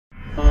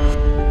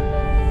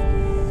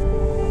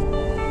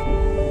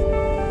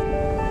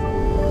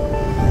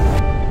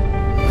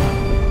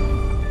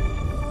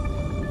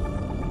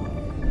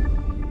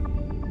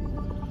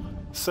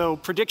So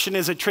prediction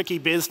is a tricky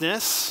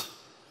business.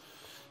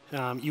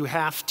 You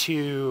have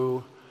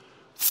to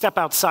step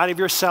outside of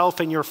yourself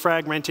and your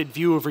fragmented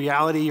view of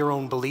reality, your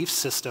own belief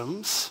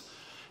systems,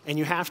 and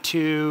you have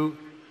to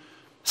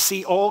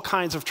see all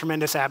kinds of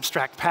tremendous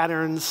abstract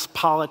patterns,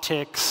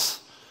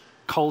 politics,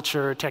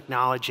 culture,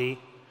 technology,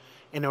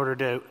 in order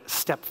to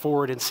step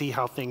forward and see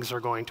how things are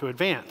going to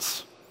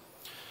advance.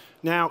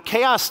 Now,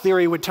 chaos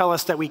theory would tell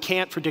us that we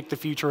can't predict the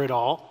future at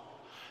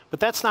all, but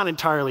that's not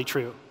entirely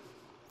true.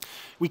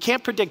 We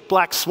can't predict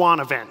black swan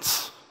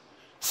events.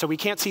 So we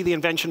can't see the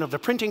invention of the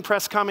printing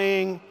press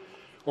coming,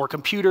 or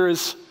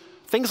computers.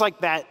 Things like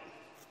that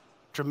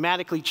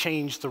dramatically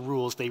change the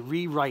rules. They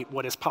rewrite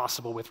what is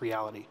possible with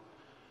reality.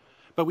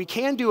 But we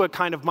can do a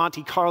kind of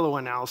Monte Carlo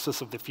analysis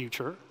of the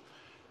future,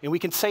 and we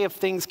can say if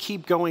things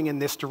keep going in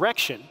this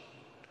direction,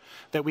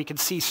 that we can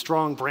see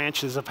strong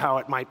branches of how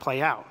it might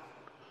play out.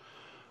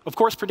 Of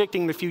course,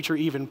 predicting the future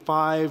even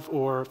 5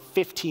 or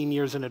 15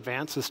 years in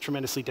advance is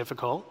tremendously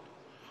difficult.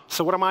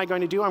 So what am I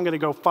going to do? I'm going to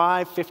go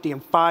 5, 50,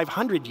 and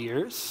 500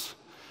 years.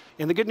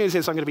 And the good news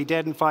is I'm going to be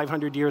dead in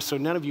 500 years, so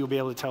none of you will be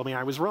able to tell me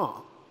I was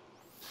wrong.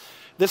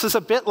 This is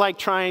a bit like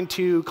trying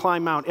to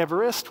climb Mount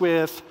Everest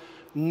with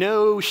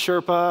no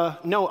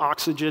Sherpa, no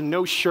oxygen,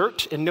 no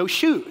shirt, and no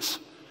shoes.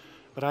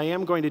 But I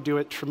am going to do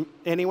it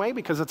anyway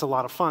because it's a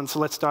lot of fun, so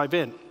let's dive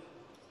in.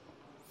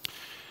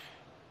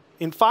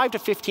 In 5 to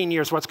 15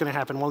 years, what's going to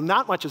happen? Well,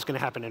 not much is going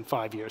to happen in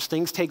 5 years.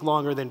 Things take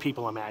longer than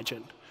people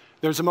imagine.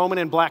 There's a moment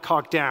in Black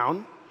Hawk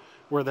Down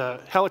where the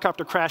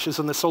helicopter crashes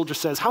and the soldier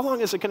says, how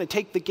long is it going to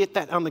take to get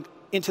that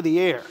into the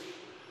air?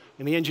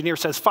 And the engineer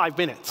says, 5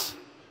 minutes.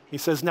 He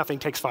says, nothing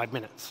takes 5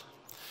 minutes.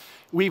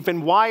 We've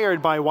been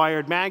wired by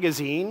Wired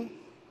magazine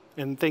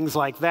and things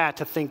like that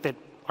to think that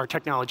our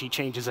technology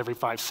changes every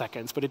 5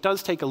 seconds, but it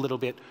does take a little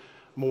bit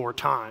more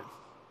time.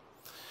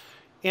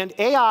 And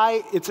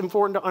AI, it's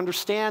important to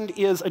understand,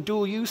 is a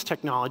dual-use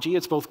technology.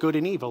 It's both good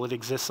and evil. It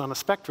exists on a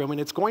spectrum, and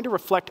it's going to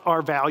reflect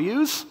our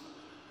values,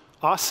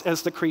 us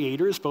as the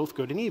creators, both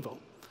good and evil.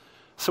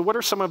 So what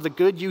are some of the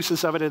good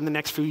uses of it in the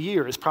next few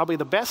years? Probably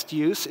the best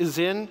use is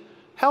in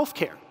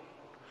healthcare.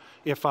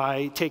 If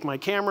I take my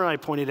camera, I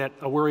point it at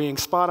a worrying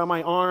spot on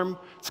my arm,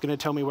 it's going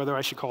to tell me whether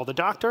I should call the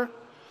doctor.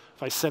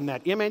 If I send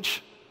that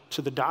image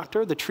to the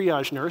doctor, the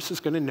triage nurse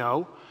is going to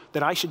know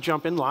that I should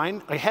jump in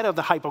line ahead of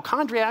the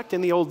hypochondriac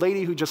and the old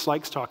lady who just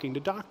likes talking to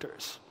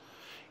doctors.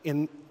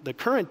 In the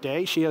current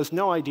day, she has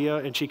no idea,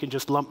 and she can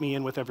just lump me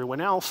in with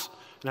everyone else,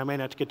 and I may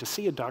not get to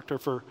see a doctor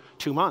for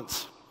 2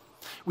 months.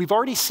 We've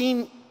already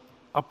seen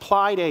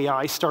applied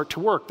AI start to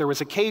work. There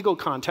was a Kaggle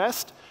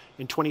contest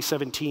in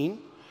 2017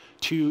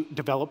 to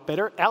develop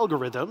better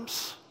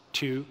algorithms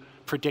to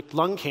predict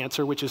lung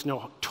cancer, which is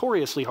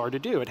notoriously hard to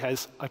do. It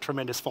has a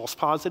tremendous false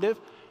positive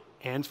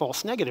and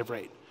false negative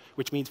rate,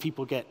 which means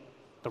people get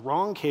the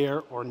wrong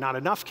care or not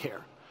enough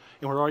care.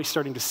 And we're already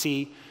starting to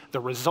see the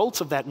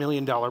results of that $1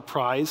 million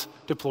prize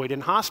deployed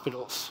in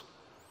hospitals.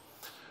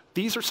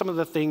 These are some of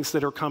the things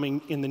that are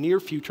coming in the near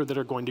future that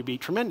are going to be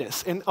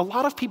tremendous. And a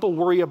lot of people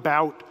worry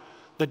about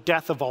the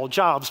death of all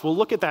jobs. We'll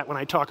look at that when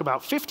I talk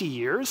about 50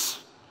 years.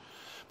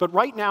 But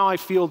right now, I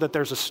feel that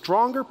there's a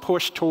stronger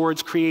push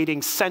towards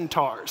creating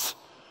centaurs.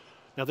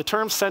 Now, the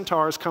term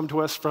centaurs come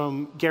to us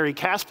from Garry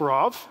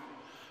Kasparov.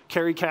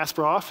 Garry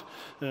Kasparov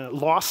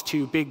lost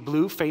to Big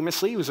Blue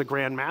famously. He was a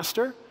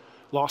grandmaster,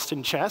 lost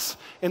in chess.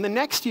 And the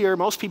next year,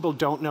 most people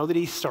don't know that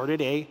he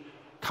started a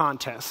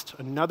contest,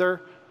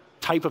 another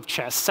type of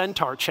chess,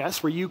 centaur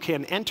chess, where you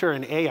can enter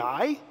an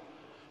AI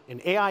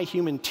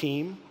human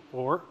team,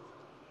 or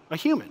a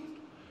human.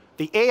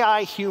 The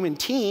AI human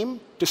team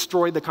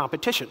destroyed the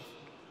competition.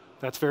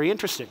 That's very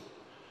interesting.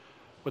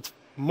 What's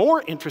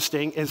more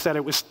interesting is that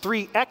it was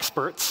 3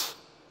 experts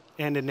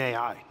and an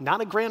AI,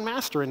 not a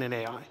grandmaster and an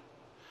AI.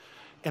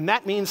 And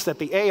that means that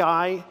the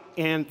AI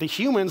and the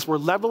humans were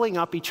leveling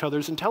up each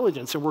other's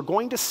intelligence. And we're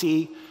going to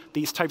see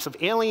these types of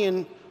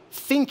alien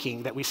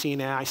thinking that we see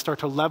in AI start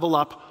to level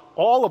up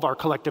all of our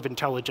collective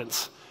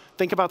intelligence.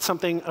 Think about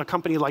a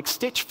company like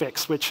Stitch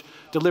Fix, which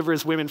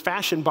delivers women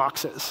fashion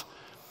boxes.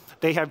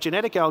 They have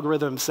genetic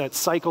algorithms that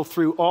cycle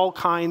through all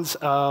kinds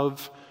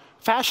of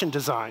fashion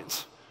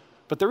designs.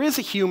 But there is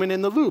a human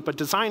in the loop, a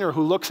designer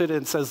who looks at it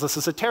and says, this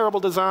is a terrible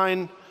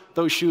design,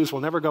 those shoes will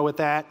never go with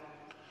that,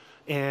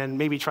 and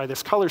maybe try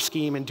this color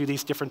scheme and do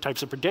these different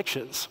types of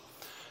predictions.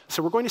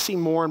 So we're going to see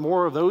more and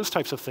more of those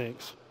types of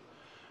things.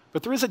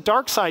 But there is a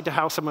dark side to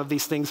how some of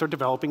these things are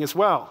developing as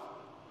well.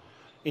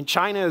 And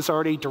China is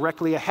already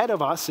directly ahead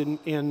of us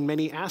in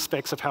many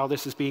aspects of how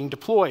this is being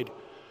deployed.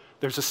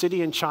 There's a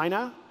city in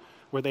China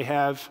where they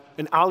have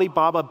an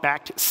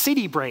Alibaba-backed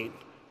city brain,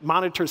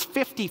 monitors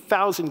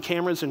 50,000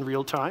 cameras in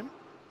real time,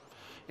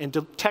 and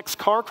detects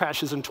car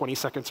crashes in 20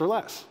 seconds or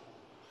less.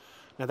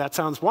 Now that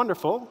sounds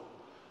wonderful,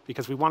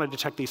 because we want to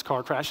detect these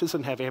car crashes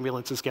and have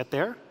ambulances get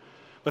there.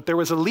 But there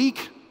was a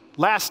leak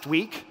last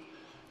week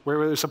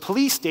where there's a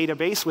police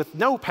database with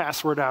no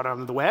password out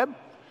on the web,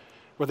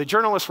 where the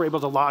journalists were able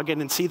to log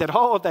in and see that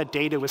all of that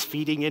data was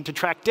feeding into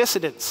track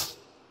dissidents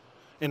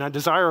and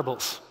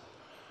undesirables.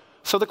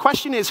 So the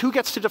question is, who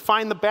gets to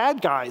define the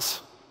bad guys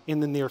in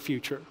the near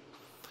future.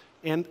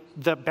 And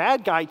the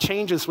bad guy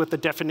changes with the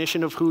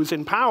definition of who's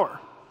in power.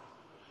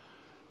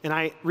 And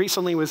I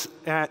recently was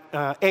at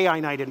AI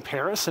Night in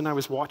Paris, and I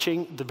was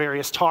watching the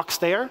various talks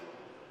there.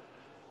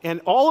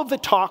 And all of the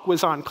talk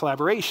was on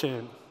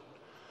collaboration,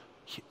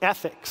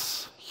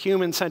 ethics,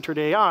 human-centered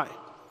AI.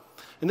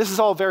 And this is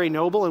all very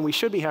noble, and we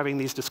should be having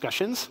these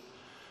discussions.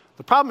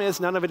 The problem is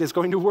none of it is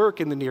going to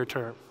work in the near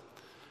term.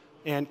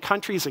 And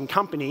countries and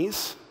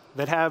companies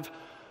that have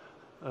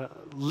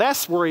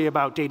less worry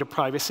about data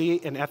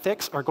privacy and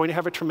ethics are going to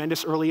have a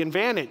tremendous early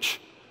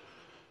advantage.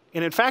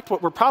 And in fact,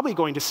 what we're probably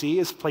going to see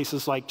is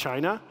places like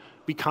China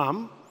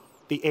become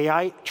the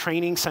AI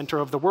training center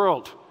of the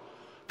world.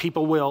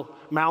 People will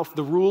mouth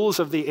the rules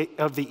of the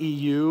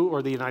EU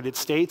or the United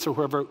States or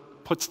whoever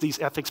puts these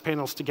ethics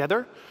panels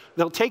together.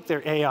 They'll take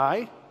their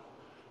AI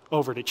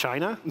over to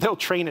China. They'll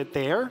train it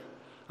there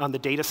on the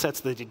data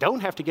sets that they don't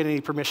have to get any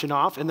permission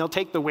off, and they'll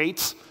take the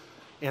weights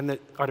and the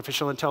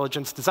artificial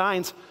intelligence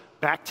designs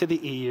back to the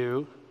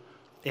EU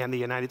and the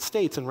United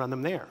States and run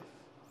them there.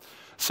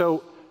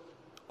 So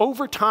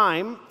over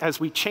time, as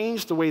we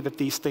change the way that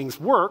these things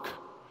work,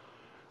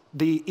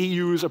 the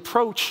EU's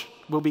approach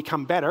will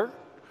become better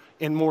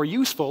and more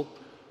useful,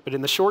 but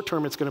in the short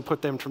term, it's going to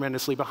put them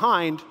tremendously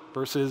behind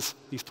versus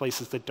these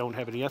places that don't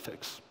have any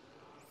ethics.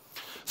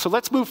 So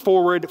let's move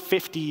forward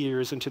 50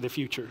 years into the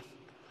future.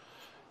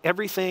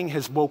 Everything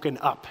has woken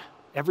up.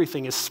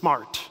 Everything is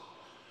smart.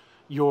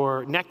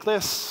 Your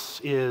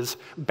necklace is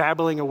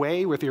babbling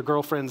away with your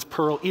girlfriend's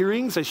pearl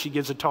earrings as she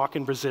gives a talk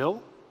in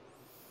Brazil.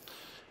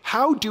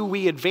 How do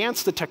we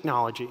advance the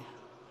technology?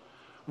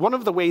 One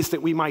of the ways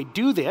that we might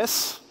do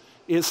this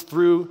is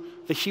through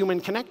the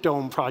Human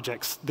Connectome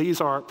projects.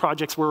 These are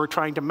projects where we're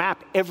trying to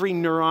map every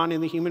neuron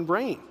in the human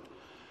brain.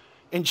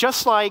 And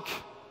just like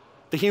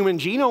the Human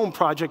Genome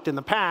Project in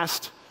the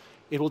past,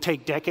 it will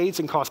take decades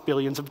and cost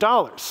billions of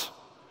dollars.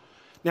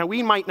 Now,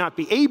 we might not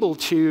be able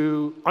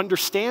to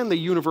understand the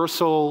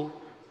universal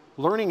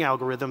learning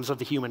algorithms of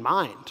the human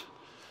mind,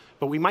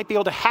 but we might be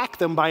able to hack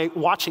them by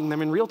watching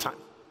them in real time.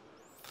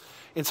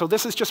 And so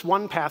this is just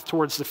one path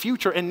towards the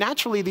future, and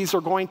naturally these are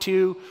going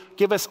to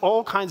give us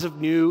all kinds of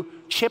new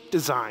chip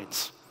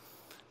designs.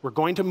 We're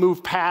going to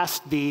move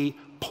past the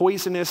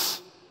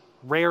poisonous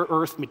rare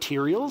earth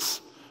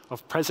materials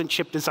of present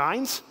chip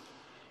designs,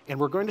 and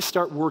we're going to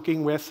start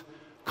working with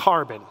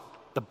carbon,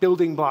 the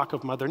building block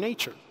of Mother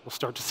Nature. We'll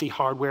start to see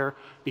hardware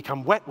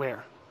become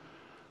wetware.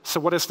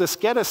 So what does this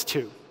get us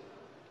to?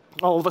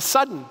 All of a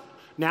sudden,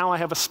 now I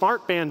have a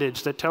smart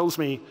bandage that tells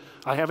me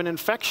I have an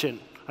infection.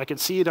 I can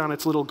see it on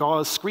its little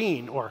gauze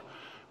screen, or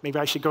maybe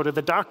I should go to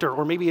the doctor,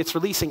 or maybe it's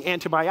releasing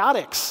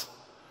antibiotics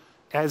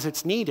as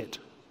it's needed.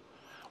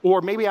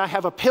 Or maybe I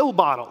have a pill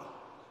bottle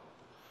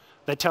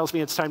that tells me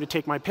it's time to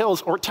take my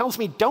pills, or it tells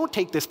me don't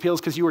take these pills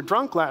because you were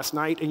drunk last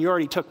night and you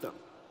already took them.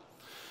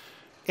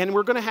 And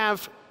we're going to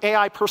have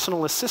AI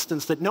personal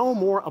assistants that know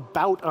more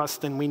about us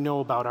than we know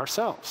about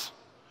ourselves.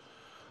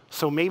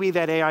 So maybe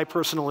that AI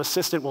personal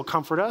assistant will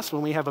comfort us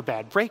when we have a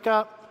bad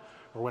breakup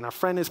or when our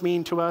friend is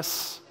mean to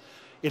us.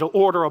 It'll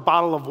order a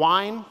bottle of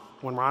wine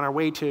when we're on our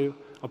way to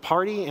a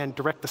party and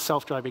direct the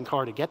self-driving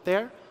car to get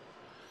there.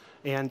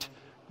 And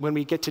when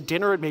we get to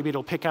dinner, maybe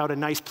it'll pick out a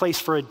nice place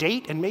for a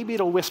date, and maybe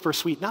it'll whisper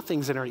sweet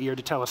nothings in our ear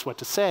to tell us what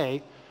to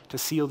say to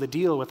seal the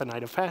deal with a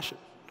night of passion.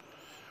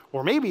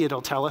 Or maybe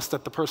it'll tell us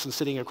that the person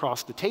sitting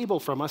across the table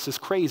from us is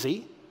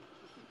crazy.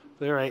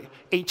 They're a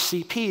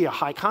HCP, a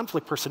high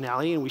conflict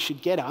personality, and we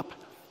should get up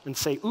and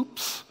say,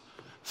 oops,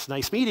 it's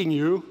nice meeting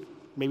you.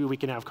 Maybe we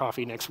can have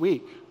coffee next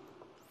week.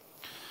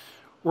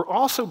 We're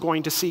also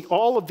going to see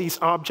all of these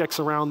objects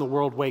around the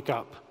world wake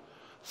up.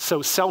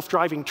 So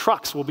self-driving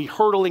trucks will be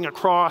hurtling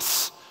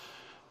across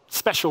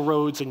special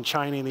roads in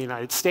China and the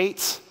United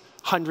States,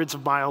 hundreds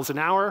of miles an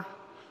hour.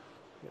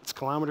 It's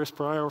kilometers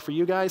per hour for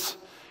you guys.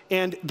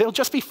 And they'll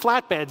just be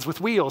flatbeds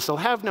with wheels. They'll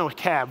have no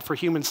cab for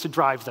humans to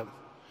drive them.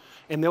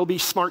 And there'll be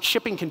smart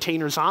shipping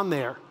containers on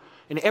there.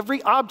 And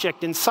every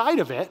object inside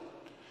of it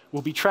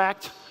will be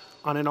tracked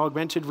on an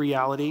augmented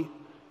reality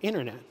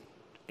internet.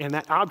 And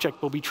that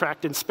object will be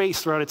tracked in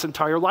space throughout its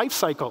entire life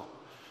cycle.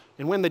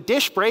 And when the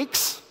dish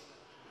breaks,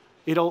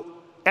 it'll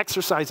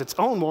exercise its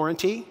own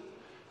warranty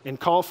and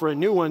call for a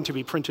new one to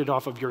be printed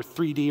off of your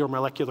 3D or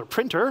molecular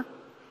printer,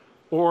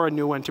 or a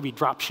new one to be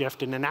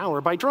drop-shipped in an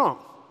hour by drone,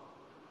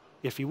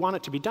 if you want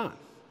it to be done.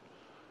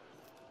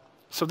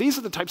 So these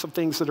are the types of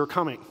things that are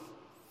coming.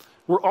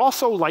 We're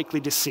also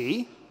likely to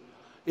see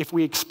if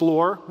we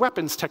explore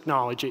weapons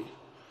technology.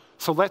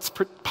 So let's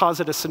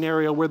posit a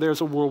scenario where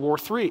there's a World War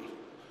III.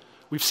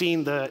 We've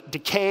seen the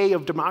decay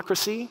of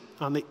democracy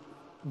on the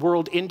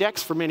World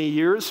Index for many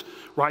years,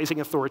 rising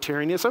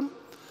authoritarianism.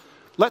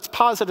 Let's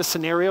posit a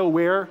scenario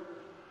where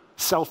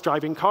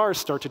self-driving cars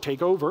start to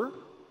take over,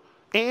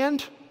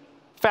 and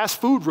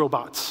fast food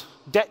robots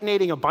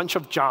detonating a bunch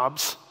of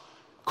jobs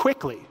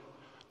quickly.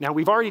 Now,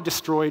 we've already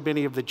destroyed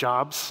many of the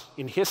jobs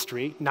in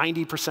history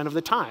 90% of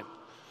the time.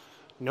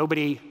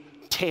 Nobody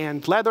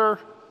tanned leather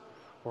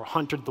or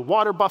hunted the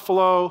water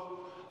buffalo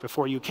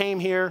before you came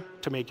here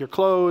to make your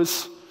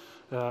clothes.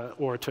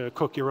 or to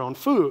cook your own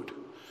food.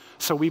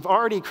 So we've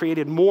already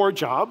created more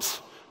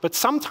jobs, but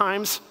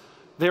sometimes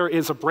there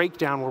is a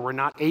breakdown where we're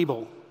not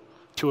able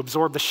to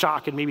absorb the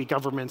shock, and maybe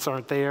governments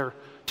aren't there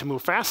to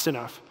move fast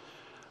enough.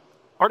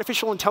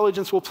 Artificial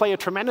intelligence will play a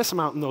tremendous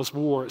amount in those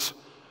wars.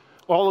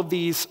 All of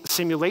these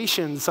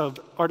simulations of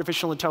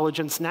artificial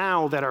intelligence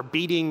now that are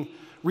beating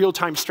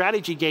real-time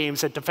strategy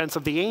games at Defense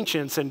of the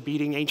Ancients and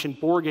beating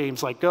ancient board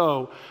games like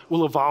Go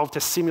will evolve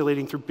to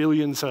simulating through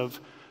billions of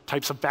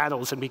types of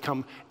battles and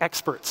become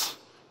experts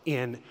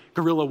in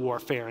guerrilla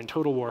warfare and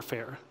total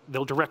warfare.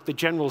 They'll direct the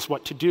generals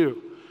what to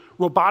do.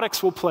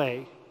 Robotics will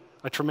play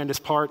a tremendous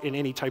part in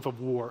any type of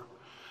war,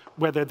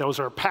 whether those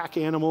are pack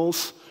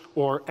animals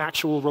or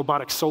actual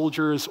robotic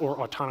soldiers or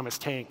autonomous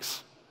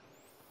tanks.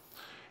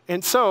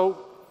 And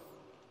so,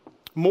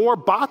 more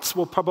bots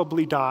will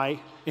probably die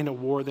in a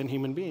war than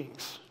human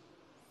beings.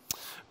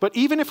 But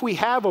even if we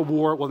have a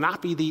war, it will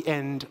not be the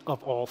end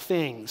of all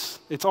things.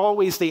 It's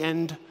always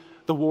the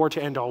war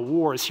to end all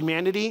wars.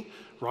 Humanity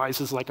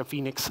rises like a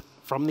phoenix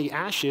from the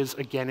ashes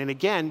again and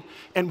again,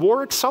 and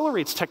war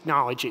accelerates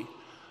technology.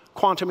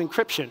 Quantum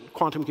encryption,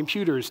 quantum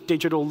computers,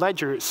 digital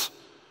ledgers,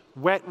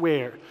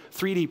 wetware,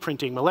 3D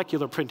printing,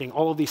 molecular printing,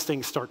 all of these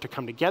things start to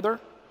come together.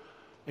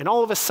 And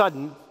all of a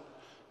sudden,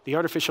 the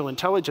artificial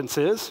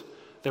intelligences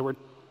that were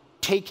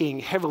taking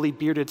heavily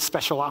bearded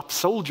special ops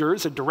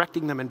soldiers and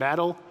directing them in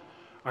battle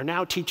are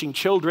now teaching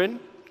children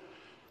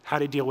how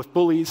to deal with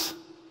bullies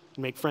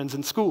and make friends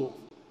in school.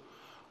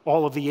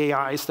 All of the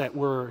AIs that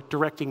were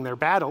directing their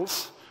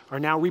battles are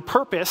now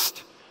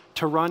repurposed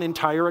to run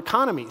entire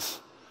economies.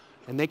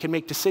 And they can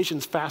make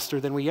decisions faster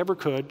than we ever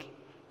could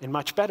and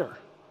much better.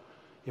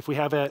 If we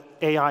have an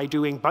AI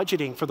doing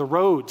budgeting for the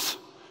roads,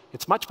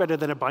 it's much better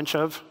than a bunch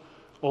of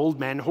old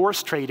men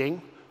horse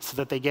trading so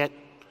that they get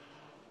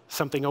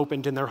something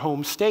opened in their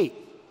home state,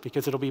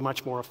 because it'll be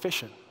much more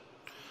efficient.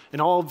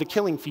 And all of the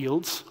killing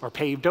fields are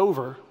paved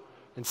over,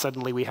 and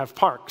suddenly we have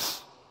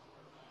parks.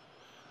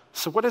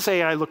 So what does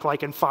AI look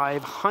like in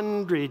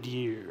 500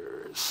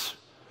 years?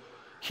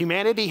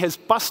 Humanity has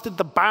busted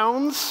the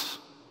bounds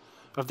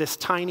of this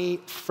tiny,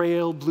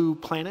 frail blue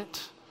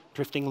planet,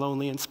 drifting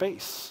lonely in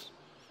space.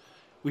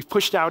 We've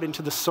pushed out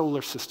into the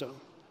solar system,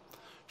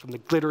 from the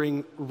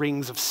glittering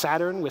rings of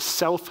Saturn with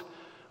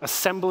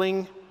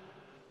self-assembling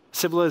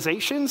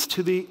civilizations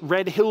to the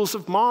red hills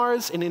of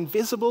Mars and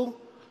invisible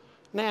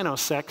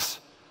nanosects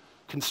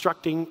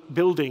constructing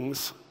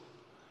buildings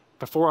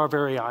before our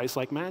very eyes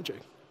like magic.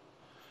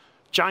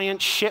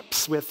 Giant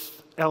ships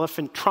with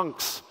elephant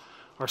trunks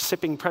are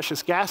sipping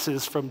precious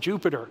gases from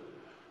Jupiter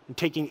and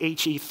taking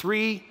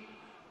He3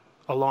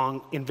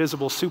 along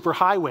invisible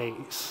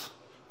superhighways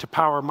to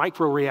power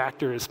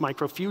microreactors,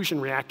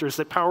 microfusion reactors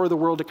that power the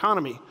world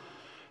economy.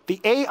 The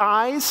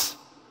AIs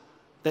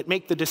that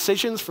make the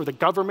decisions for the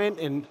government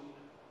and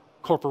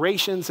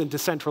corporations and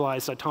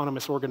decentralized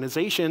autonomous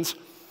organizations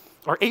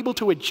are able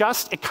to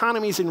adjust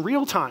economies in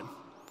real time,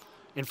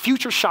 and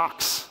future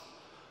shocks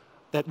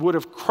that would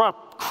have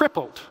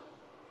crippled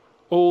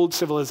old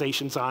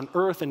civilizations on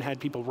Earth and had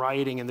people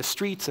rioting in the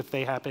streets if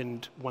they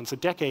happened once a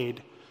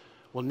decade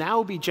will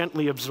now be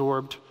gently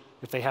absorbed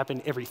if they happen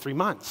every 3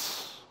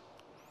 months.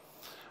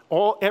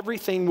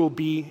 Everything will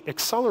be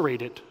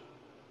accelerated.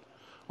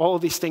 All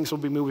of these things will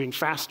be moving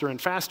faster and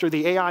faster.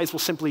 The AIs will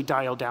simply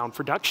dial down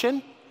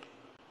production,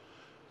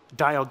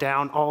 dial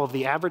down all of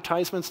the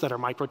advertisements that are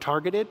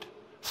micro-targeted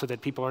so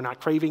that people are not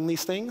craving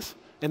these things,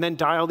 and then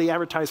dial the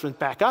advertisement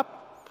back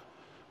up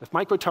with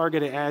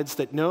micro-targeted ads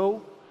that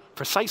know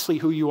precisely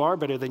who you are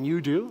better than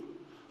you do,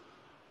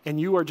 and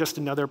you are just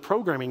another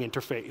programming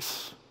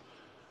interface.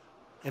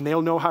 And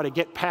they'll know how to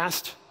get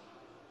past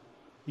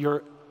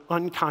your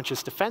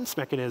unconscious defense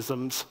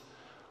mechanisms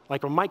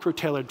like a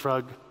micro-tailored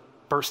drug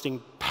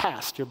bursting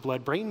past your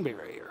blood-brain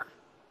barrier.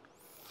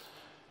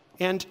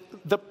 And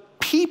the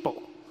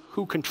people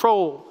who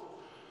control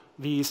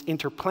these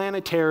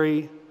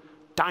interplanetary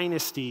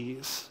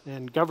dynasties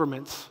and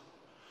governments,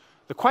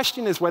 the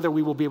question is whether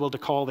we will be able to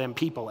call them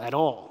people at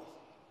all.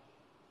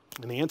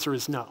 And the answer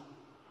is no.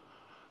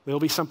 They'll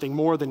be something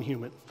more than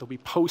human. They'll be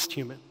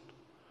post-human.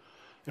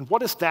 And what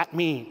does that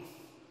mean?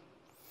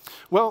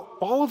 Well,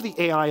 all of the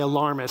AI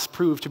alarmists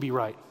prove to be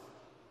right.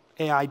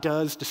 AI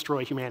does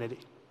destroy humanity,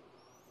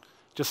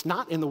 just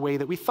not in the way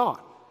that we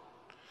thought.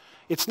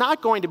 It's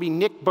not going to be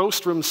Nick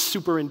Bostrom's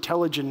super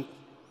intelligent,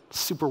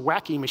 super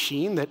wacky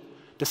machine that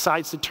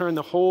decides to turn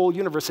the whole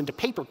universe into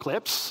paper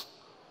clips,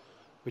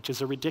 which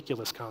is a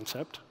ridiculous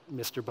concept,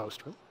 Mr.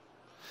 Bostrom.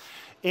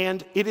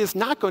 And it is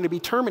not going to be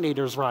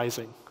Terminators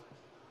rising.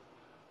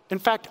 In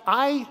fact,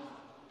 I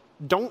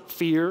don't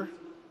fear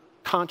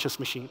conscious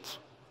machines.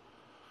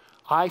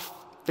 I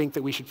think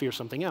that we should fear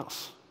something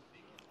else,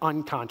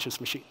 unconscious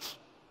machines,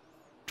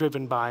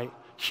 driven by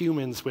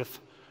humans with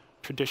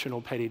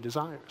traditional petty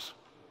desires.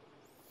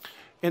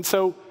 And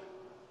so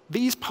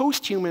these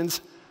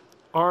post-humans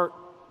are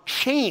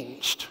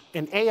changed,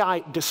 and AI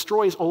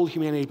destroys old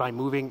humanity by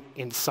moving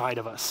inside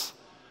of us.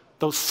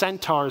 Those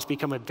centaurs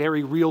become a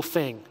very real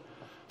thing.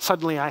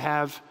 Suddenly I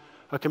have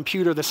a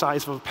computer the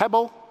size of a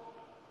pebble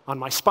on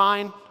my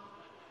spine,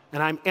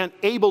 And I'm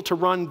able to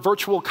run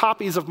virtual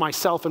copies of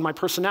myself and my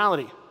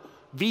personality,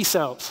 V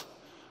cells.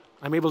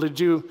 I'm able to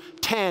do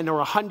 10 or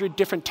 100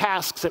 different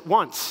tasks at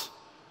once.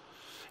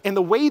 And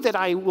the way that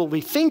I will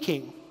be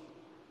thinking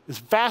is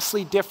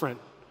vastly different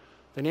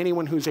than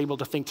anyone who's able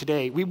to think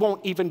today. We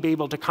won't even be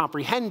able to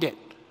comprehend it.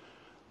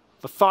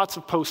 The thoughts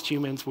of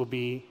post-humans will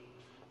be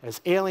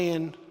as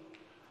alien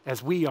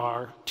as we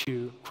are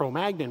to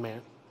Cro-Magnon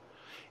man.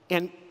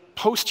 And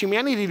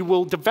post-humanity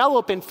will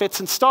develop in fits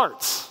and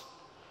starts.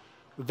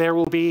 There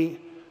will be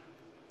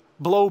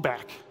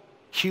blowback,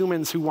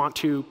 humans who want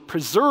to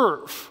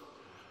preserve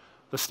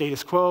the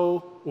status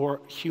quo or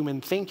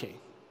human thinking.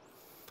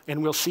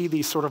 And we'll see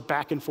these sort of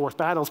back and forth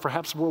battles.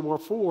 Perhaps World War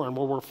IV and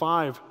World War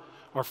V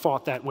are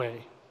fought that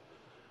way.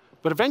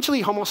 But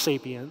eventually, Homo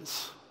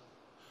sapiens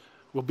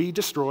will be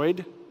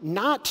destroyed,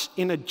 not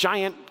in a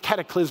giant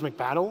cataclysmic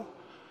battle,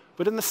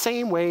 but in the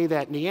same way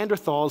that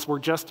Neanderthals were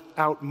just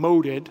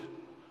outmoded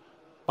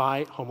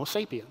by Homo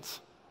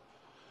sapiens.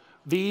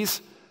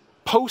 These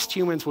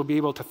post-humans will be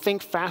able to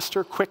think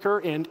faster, quicker,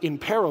 and in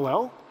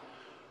parallel,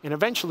 and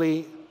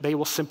eventually they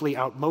will simply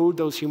outmode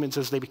those humans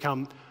as they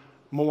become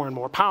more and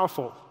more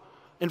powerful.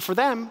 And for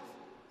them,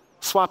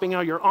 swapping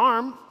out your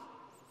arm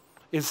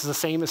is the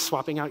same as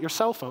swapping out your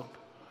cell phone.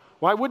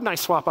 Why wouldn't I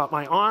swap out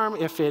my arm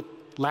if it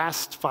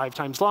lasts 5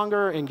 times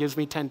longer and gives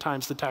me 10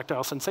 times the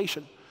tactile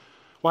sensation?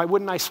 Why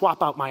wouldn't I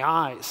swap out my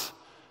eyes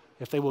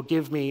if they will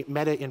give me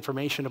meta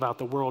information about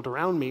the world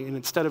around me? And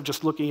instead of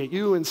just looking at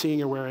you and seeing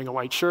you're wearing a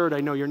white shirt,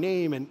 I know your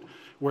name and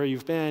where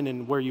you've been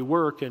and where you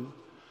work and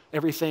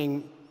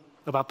everything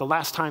about the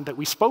last time that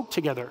we spoke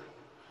together.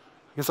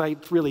 Because I'm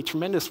really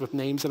tremendous with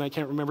names and I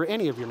can't remember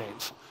any of your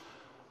names.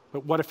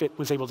 But what if it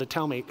was able to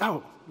tell me,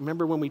 oh,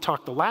 remember when we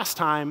talked the last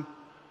time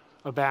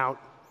about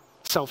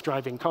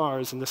self-driving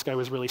cars and this guy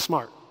was really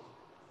smart?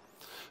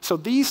 So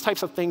these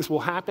types of things will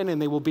happen,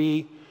 and they will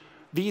be,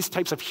 these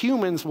types of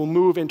humans will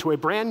move into a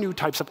brand new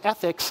types of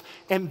ethics,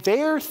 and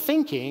their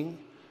thinking,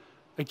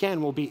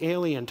 again, will be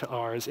alien to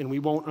ours, and we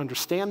won't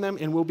understand them,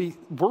 and we'll be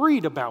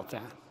worried about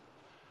that.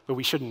 But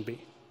we shouldn't be.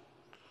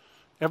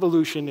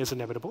 Evolution is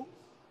inevitable.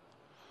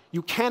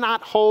 You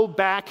cannot hold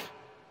back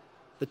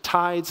the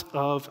tides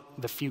of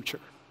the future.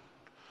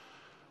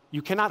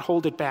 You cannot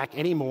hold it back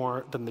any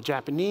more than the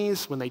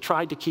Japanese when they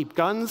tried to keep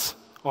guns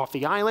off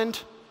the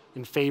island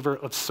in favor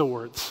of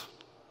swords.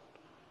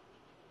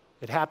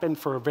 It happened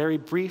for a very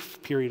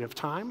brief period of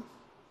time,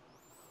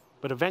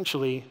 but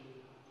eventually,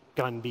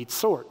 gun beats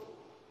sword.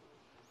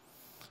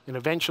 And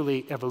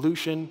eventually,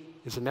 evolution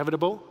is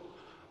inevitable.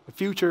 The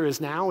future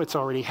is now, it's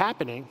already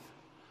happening,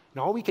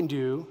 and all we can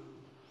do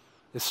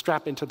is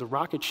strap into the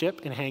rocket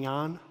ship and hang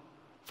on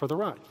for the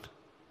ride.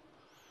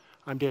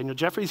 I'm Daniel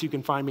Jeffries. You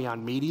can find me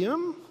on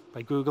Medium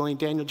by Googling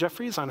Daniel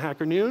Jeffries on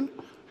Hacker Noon.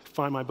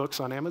 Find my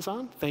books on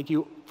Amazon. Thank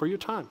you for your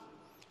time.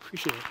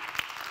 Appreciate it.